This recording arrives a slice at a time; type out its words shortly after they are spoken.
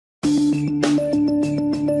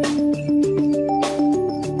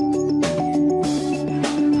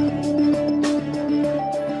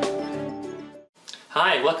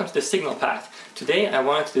welcome to the signal path. Today I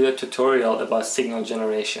wanted to do a tutorial about signal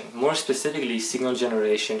generation, more specifically signal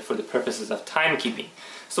generation for the purposes of timekeeping.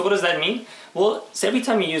 So what does that mean? Well, so every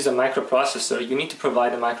time you use a microprocessor, you need to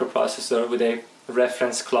provide the microprocessor with a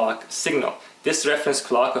reference clock signal. This reference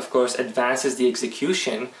clock, of course, advances the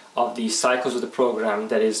execution of the cycles of the program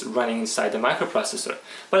that is running inside the microprocessor.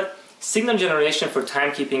 But signal generation for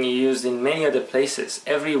timekeeping is used in many other places.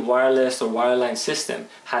 Every wireless or wireline system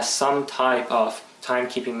has some type of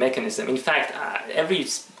timekeeping mechanism. In fact, every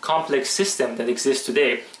complex system that exists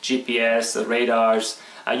today, GPS, radars,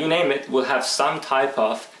 you name it, will have some type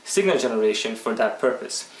of signal generation for that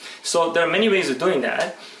purpose. So there are many ways of doing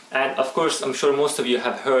that. And of course, I'm sure most of you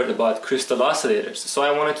have heard about crystal oscillators. So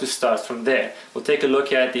I wanted to start from there. We'll take a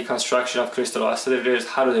look at the construction of crystal oscillators,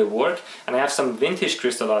 how do they work, and I have some vintage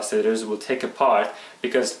crystal oscillators we'll take apart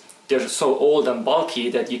because they're so old and bulky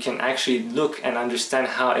that you can actually look and understand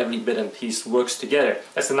how every bit and piece works together.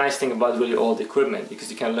 That's the nice thing about really old equipment, because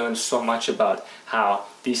you can learn so much about how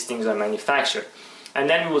these things are manufactured. And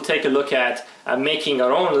then we will take a look at making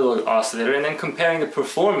our own little oscillator and then comparing the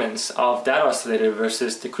performance of that oscillator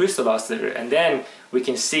versus the crystal oscillator. And then we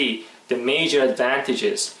can see the major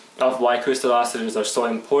advantages of why crystal oscillators are so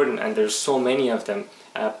important, and there's so many of them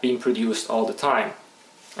being produced all the time.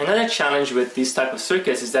 Another challenge with these type of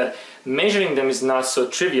circuits is that measuring them is not so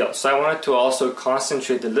trivial. So I wanted to also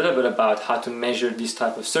concentrate a little bit about how to measure these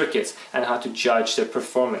type of circuits and how to judge their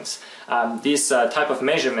performance. These type of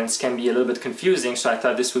measurements can be a little bit confusing, so I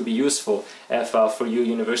thought this would be useful for you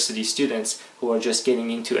university students who are just getting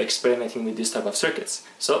into experimenting with these type of circuits.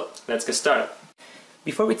 So let's get started.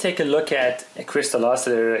 Before we take a look at a crystal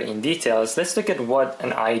oscillator in details, let's look at what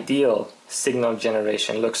an ideal signal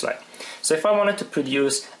generation looks like. So if I wanted to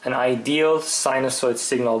produce an ideal sinusoid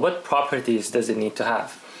signal, what properties does it need to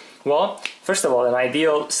have? Well, first of all, an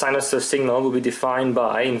ideal sinusoid signal will be defined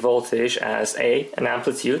by, in voltage, as an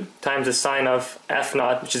amplitude times the sine of f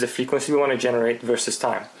naught, which is the frequency we want to generate, versus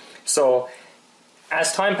time. So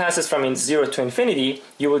as time passes from 0 to infinity,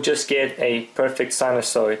 you will just get a perfect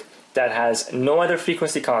sinusoid that has no other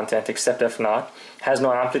frequency content except f naught, has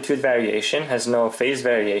no amplitude variation, has no phase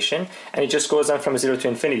variation, and it just goes on from 0 to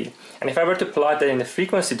infinity. And if I were to plot that in the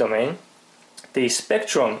frequency domain, the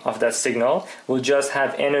spectrum of that signal will just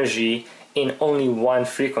have energy in only one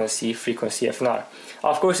frequency, frequency f naught.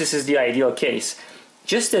 Of course, this is the ideal case.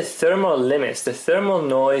 Just the thermal limits, the thermal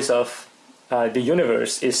noise of the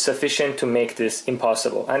universe is sufficient to make this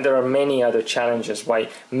impossible. And there are many other challenges why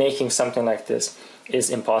making something like this is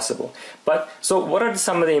impossible. But so what are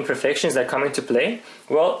some of the imperfections that come into play?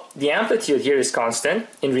 Well, the amplitude here is constant.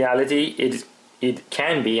 In reality, it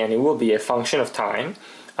can be and it will be a function of time.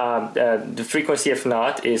 The frequency f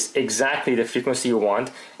naught is exactly the frequency you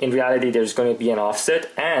want. In reality, there's going to be an offset,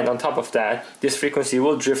 and on top of that, this frequency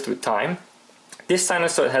will drift with time. This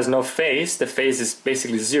sinusoid has no phase. The phase is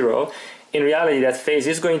basically zero. In reality, that phase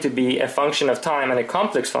is going to be a function of time and a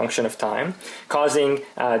complex function of time, causing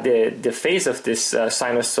the phase of this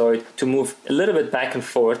sinusoid to move a little bit back and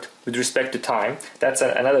forth with respect to time. That's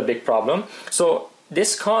another big problem. So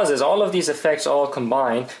this causes, all of these effects all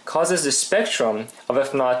combined, causes the spectrum of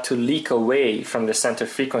f naught to leak away from the center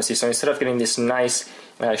frequency. So instead of getting this nice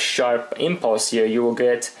sharp impulse here, you will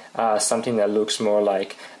get something that looks more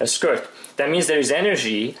like a skirt. That means there is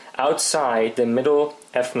energy outside the middle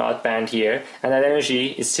f naught band here, and that energy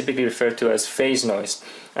is typically referred to as phase noise,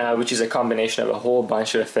 which is a combination of a whole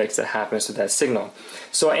bunch of effects that happens to that signal.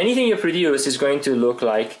 So anything you produce is going to look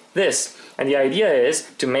like this, and the idea is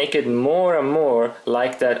to make it more and more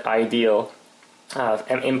like that ideal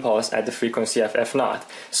impulse at the frequency of f naught.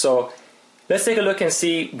 So let's take a look and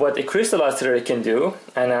see what a crystal oscillator can do,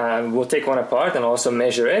 and we'll take one apart and also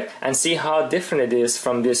measure it and see how different it is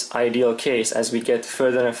from this ideal case as we get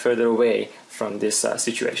further and further away from this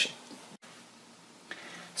situation.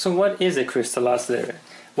 So what is a crystal oscillator?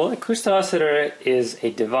 Well, a crystal oscillator is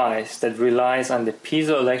a device that relies on the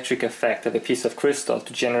piezoelectric effect of a piece of crystal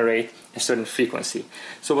to generate a certain frequency.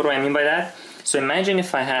 So what do I mean by that? So imagine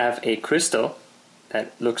if I have a crystal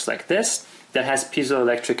that looks like this, that has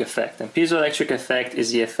piezoelectric effect. And piezoelectric effect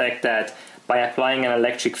is the effect that by applying an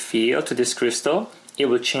electric field to this crystal, it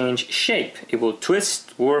will change shape. It will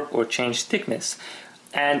twist, warp, or change thickness.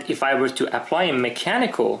 And if I were to apply a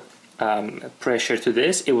mechanical pressure to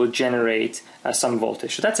this, it will generate some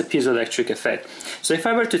voltage. So that's a piezoelectric effect. So if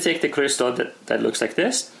I were to take the crystal that looks like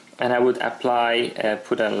this, and I would apply,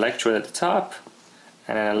 put an electrode at the top,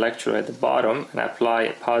 and an electrode at the bottom and apply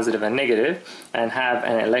a positive and negative and have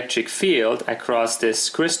an electric field across this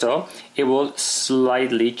crystal, it will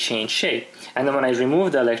slightly change shape. And then when I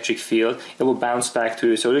remove the electric field, it will bounce back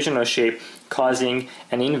to its original shape, causing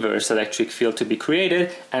an inverse electric field to be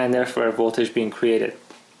created and therefore a voltage being created.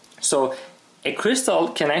 So a crystal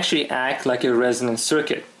can actually act like a resonance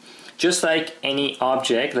circuit. Just like any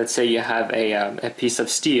object, let's say you have a piece of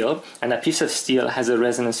steel, and that piece of steel has a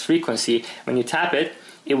resonance frequency. When you tap it,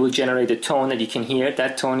 it will generate a tone that you can hear.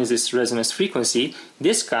 That tone is its resonance frequency.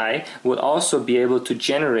 This guy will also be able to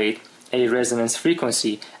generate a resonance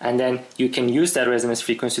frequency, and then you can use that resonance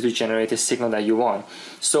frequency to generate a signal that you want.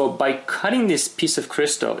 So by cutting this piece of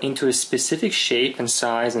crystal into a specific shape and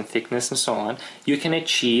size and thickness and so on, you can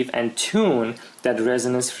achieve and tune that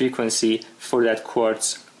resonance frequency for that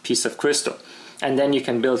quartz piece of crystal. And then you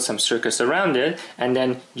can build some circuits around it and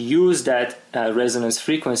then use that resonance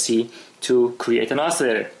frequency to create an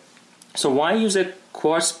oscillator. So why use a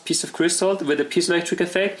quartz piece of crystal with a piezoelectric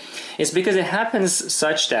effect? It's because it happens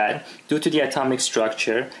such that due to the atomic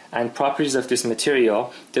structure and properties of this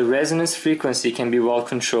material, the resonance frequency can be well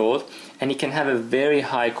controlled and it can have a very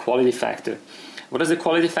high quality factor. What does the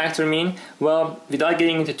quality factor mean? Well, without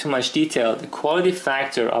getting into too much detail, the quality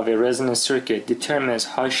factor of a resonance circuit determines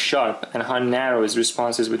how sharp and how narrow its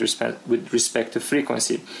response is with respect to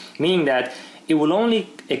frequency, meaning that it will only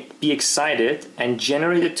be excited and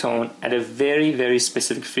generate a tone at a very, very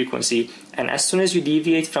specific frequency, and as soon as you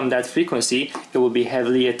deviate from that frequency, it will be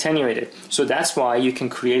heavily attenuated. So that's why you can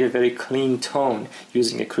create a very clean tone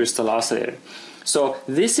using a crystal oscillator. So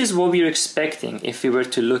this is what we're expecting if we were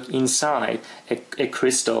to look inside a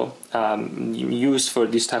crystal used for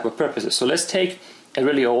this type of purposes. So let's take a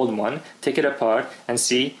really old one, take it apart, and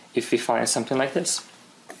see if we find something like this.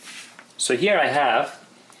 So here I have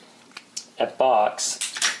a box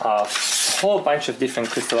of a whole bunch of different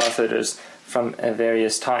crystal oscillators from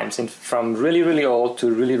various times, and from really, really old to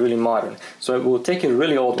really, really modern. So we'll take a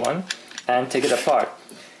really old one and take it apart.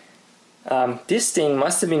 This thing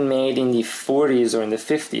must have been made in the 40s or in the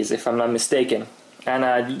 50s, if I'm not mistaken.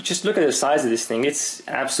 And just look at the size of this thing. It's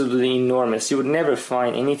absolutely enormous. You would never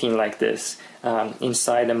find anything like this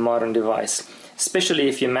inside a modern device. Especially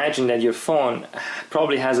if you imagine that your phone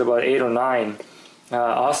probably has about 8 or 9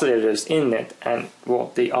 oscillators in it. And,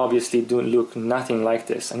 well, they obviously do look nothing like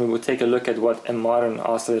this. And we will take a look at what a modern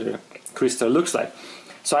oscillator crystal looks like.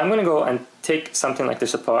 So I'm going to go and take something like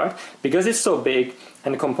this apart. Because it's so big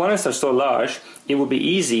and the components are so large, it will be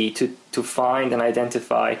easy to find and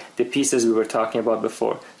identify the pieces we were talking about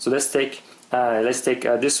before. So let's take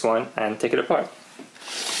this one and take it apart.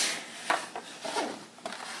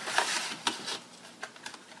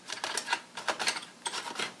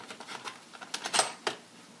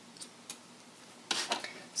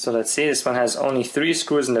 So let's see, this one has only 3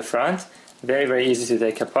 screws in the front. Very, very easy to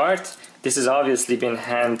take apart. This has obviously been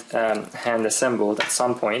hand assembled at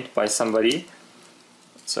some point by somebody.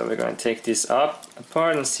 So we're going to take this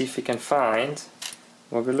apart and see if we can find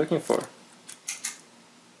what we're looking for.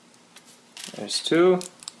 There's 2.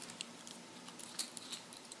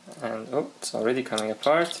 And oh, it's already coming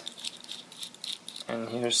apart. And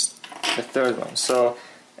here's the 3rd one. So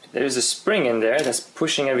there's a spring in there that's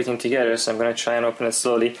pushing everything together, so I'm going to try and open it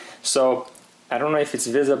slowly. So I don't know if it's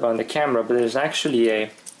visible on the camera, but there's actually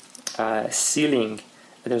a sealing.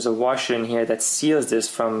 There's a washer in here that seals this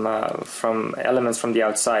from elements from the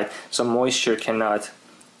outside, so moisture cannot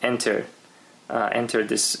enter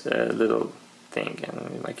this little thing.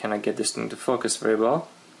 And I cannot get this thing to focus very well.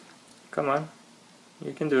 Come on,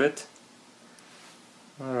 you can do it.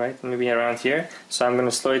 Alright, maybe around here. So I'm going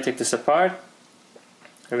to slowly take this apart.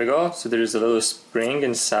 Here we go. So there is a little spring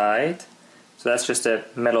inside. So that's just a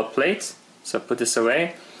metal plate. So put this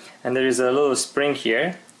away. And there is a little spring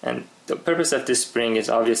here. And the purpose of this spring is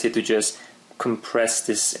obviously to just compress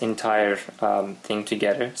this entire thing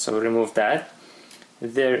together. So we'll remove that.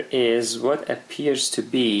 There is what appears to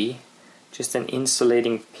be just an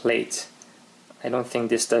insulating plate. I don't think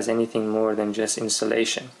this does anything more than just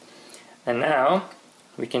insulation. And now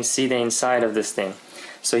we can see the inside of this thing.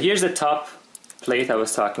 So here's the top plate I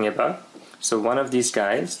was talking about. So one of these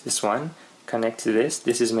guys, this one, connect to this.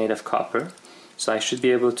 This is made of copper. So I should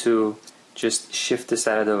be able to just shift this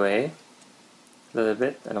out of the way a little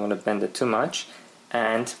bit. I don't want to bend it too much.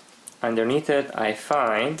 And underneath it I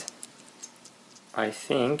find, I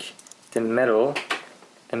think, a metal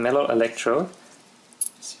electrode.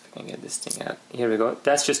 Let's see if I can get this thing out. Here we go.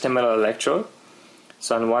 That's just a metal electrode.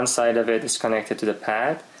 So on one side of it is connected to the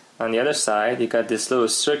pad. On the other side you got this little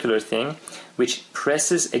circular thing which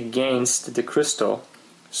presses against the crystal.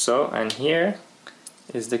 So, and here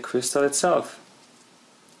is the crystal itself.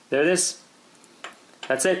 There it is.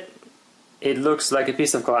 That's it. It looks like a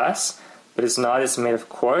piece of glass, but it's not. It's made of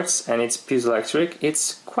quartz and it's piezoelectric.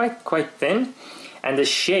 It's quite thin, and the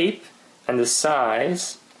shape and the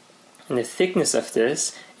size and the thickness of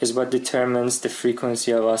this is what determines the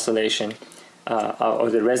frequency of oscillation, or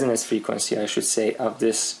the resonance frequency, I should say, of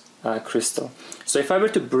this crystal. So if I were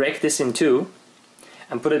to break this in two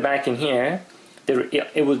and put it back in here,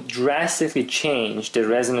 it will drastically change the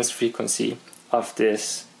resonance frequency of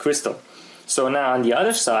this crystal. So now on the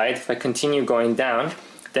other side, if I continue going down,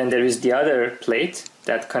 then there is the other plate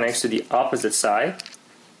that connects to the opposite side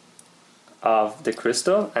of the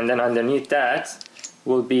crystal, and then underneath that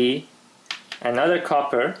will be another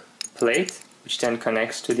copper plate which then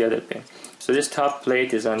connects to the other pin. So this top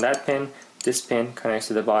plate is on that pin, this pin connects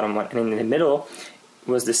to the bottom one, and in the middle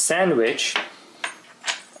was the sandwich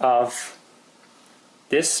of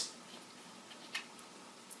this,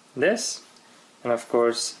 and of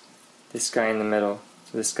course this guy in the middle.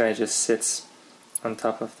 So this guy just sits on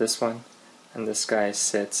top of this one, and this guy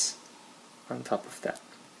sits on top of that.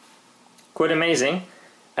 Quite amazing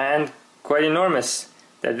and quite enormous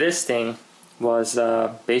that this thing was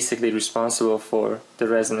basically responsible for the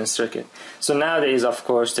resonance circuit. So nowadays, of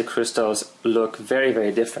course, the crystals look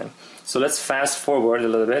very different. So let's fast forward a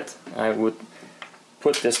little bit. I would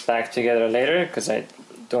put this back together later because I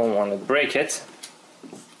don't want to break it.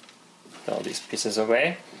 Put all these pieces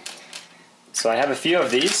away. So I have a few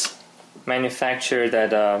of these manufactured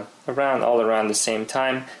at all around the same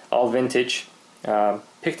time, all vintage.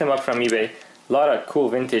 Picked them up from eBay. A lot of cool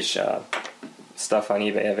vintage stuff on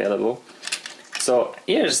eBay available. So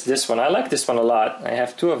here's this one. I like this one a lot. I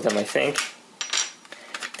have two of them, I think.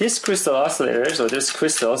 These crystal oscillators, or these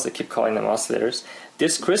crystals, I keep calling them oscillators,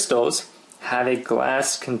 these crystals have a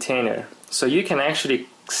glass container. So you can actually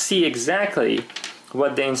see exactly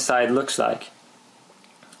what the inside looks like.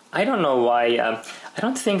 I don't know why. I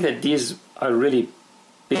don't think that these are really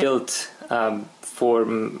built for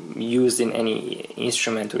use in any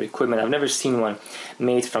instrument or equipment. I've never seen one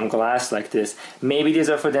made from glass like this. Maybe these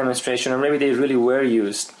are for demonstration, or maybe they really were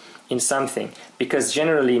used in something, because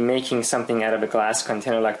generally making something out of a glass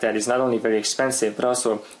container like that is not only very expensive, but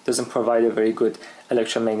also doesn't provide a very good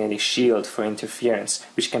electromagnetic shield for interference,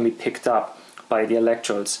 which can be picked up by the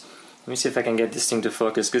electrodes. Let me see if I can get this thing to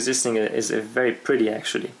focus, because this thing is very pretty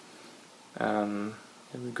actually. Here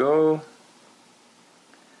we go.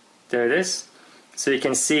 There it is. So you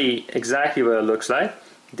can see exactly what it looks like.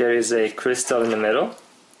 There is a crystal in the middle.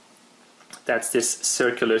 That's this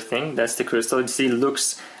circular thing. That's the crystal. You see,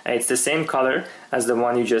 it's the same color as the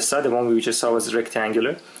one you just saw. The one we just saw was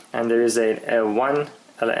rectangular. And there is a one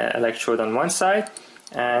electrode on one side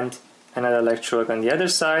and another electrode on the other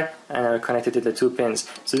side, and are connected to the two pins.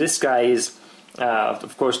 So this guy is,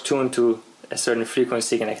 of course, tuned to a certain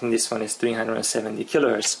frequency, and I think this one is 370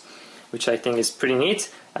 kilohertz, which I think is pretty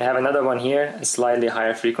neat. I have another one here, a slightly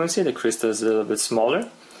higher frequency. The crystal is a little bit smaller.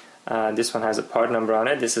 This one has a part number on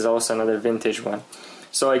it. This is also another vintage one.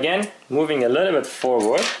 So again, moving a little bit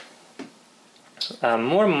forward,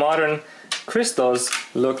 more modern crystals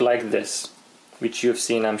look like this, which you've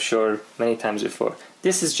seen, I'm sure, many times before.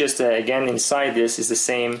 This is just, again, inside this is the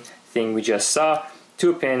same thing we just saw,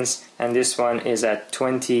 two pins, and this one is at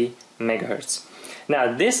 20 megahertz.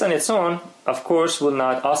 Now this on its own, of course, will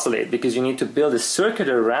not oscillate, because you need to build a circuit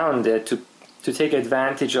around it to take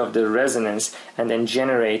advantage of the resonance and then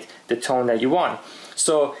generate the tone that you want.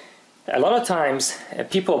 So a lot of times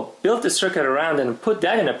people build the circuit around and put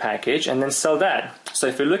that in a package and then sell that. So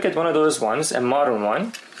if you look at one of those ones, a modern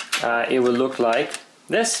one, it will look like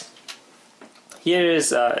this. Here is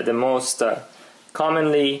the most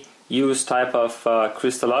commonly used type of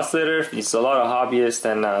crystal oscillator. It's a lot of hobbyists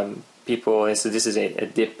and people. So this is a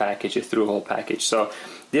dip package, a through-hole package. So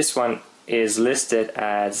this one is listed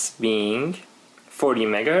as being 40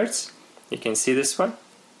 megahertz. You can see this one.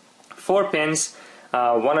 4 pins.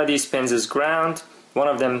 One of these pins is ground. One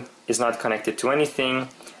of them is not connected to anything.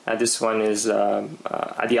 This one is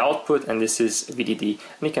at the output, and this is VDD.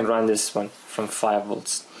 And you can run this one from 5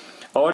 volts.